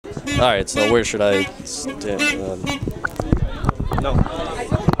Alright, so where should I stand? No.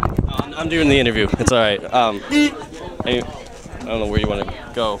 I'm doing the interview. It's alright. I don't know where you want to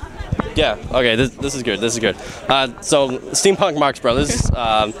go. Yeah, okay, this is good, this is good. So, Steampunk Marx Brothers,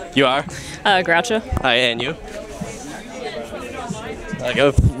 you are? Groucho. Hi, and you?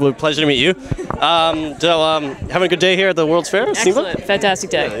 Pleasure to meet you. Having a good day here at the World's Fair? Excellent, Steampunk?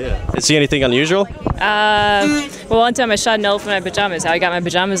 fantastic day. Yeah. See anything unusual? Well, one time I shot an elephant in my pajamas. How I got my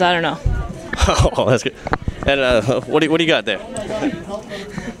pajamas, I don't know. Oh, that's good. And what do you got there?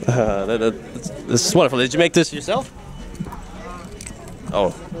 This is wonderful. Did you make this yourself?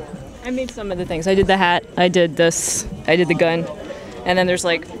 Oh. I made some of the things. I did the hat, I did this, I did the gun, and then there's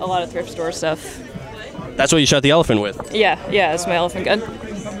like a lot of thrift store stuff. That's what you shot the elephant with? Yeah, that's my elephant gun.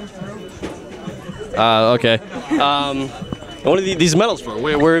 Okay. What are these medals for?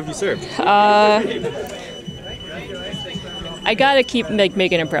 Where have you served? I gotta keep make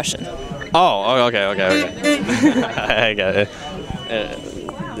an impression. Oh, okay. I got it.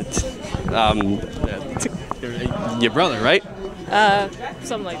 Your brother, right?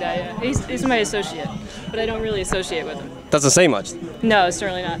 Something like that, yeah. He's my associate, but I don't really associate with him. Doesn't say much. No,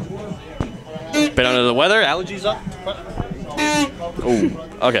 certainly not. Been under the weather? Allergies up?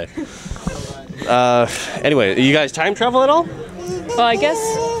 Oh, okay. Anyway, you guys time travel at all? Well, I guess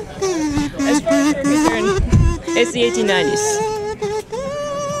as far as we're concerned, it's the 1890s.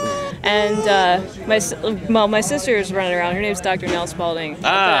 And my sister is running around. Her name's Dr. Nell Spalding.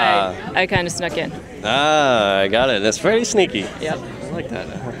 I kind of snuck in. I got it. That's very sneaky. Yep. I like that.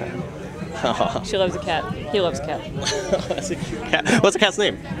 She loves a cat. He loves a cat. That's a cute cat. What's the cat's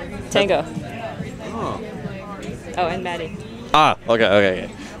name? Tango. Oh, and Maddie. Okay.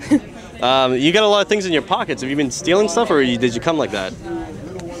 You got a lot of things in your pockets. Have you been stealing stuff, or did you come like that?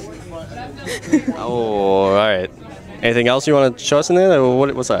 Oh, all right. Anything else you want to show us in there?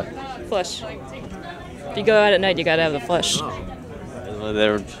 What's that? Flush. If you go out at night, you gotta have the flush. Oh.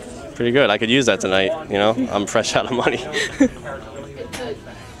 They're pretty good. I could use that tonight. You know, I'm fresh out of money.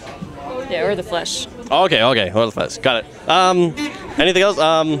 Yeah, or the flesh. Okay, or the flesh. Got it. Anything else?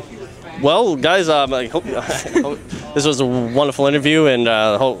 Well, guys, I hope this was a wonderful interview, and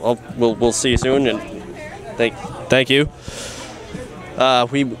hope we'll see you soon. And thank you.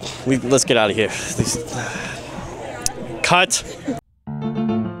 Let's get out of here. Cut.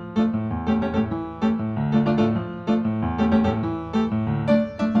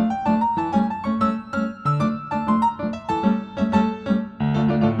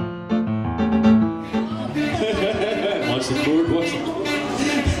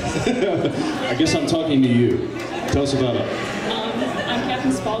 I guess I'm talking to you. Tell us about it. I'm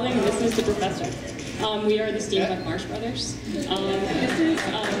Captain Spaulding, and this is the professor. We are the Steampunk Marx Brothers. This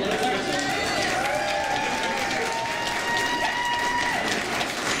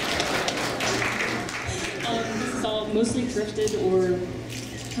is all mostly thrifted or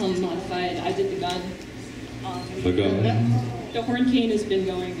modified. I did the gun. The gun? The horn cane has been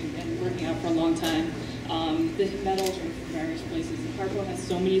going and working out for a long time. The medals are from various places. Harpo has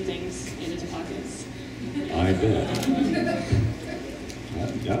so many things in his pockets. I bet.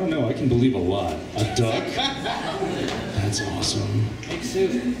 I don't know, I can believe a lot. A duck? That's awesome. Big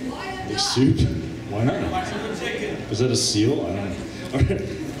soup. Big soup? Why not? Is that a seal? I don't know.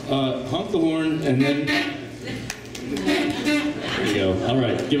 All right. Honk the horn and then... There you go. All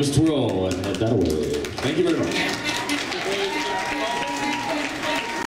right, give us a twirl and let that away. Thank you very much.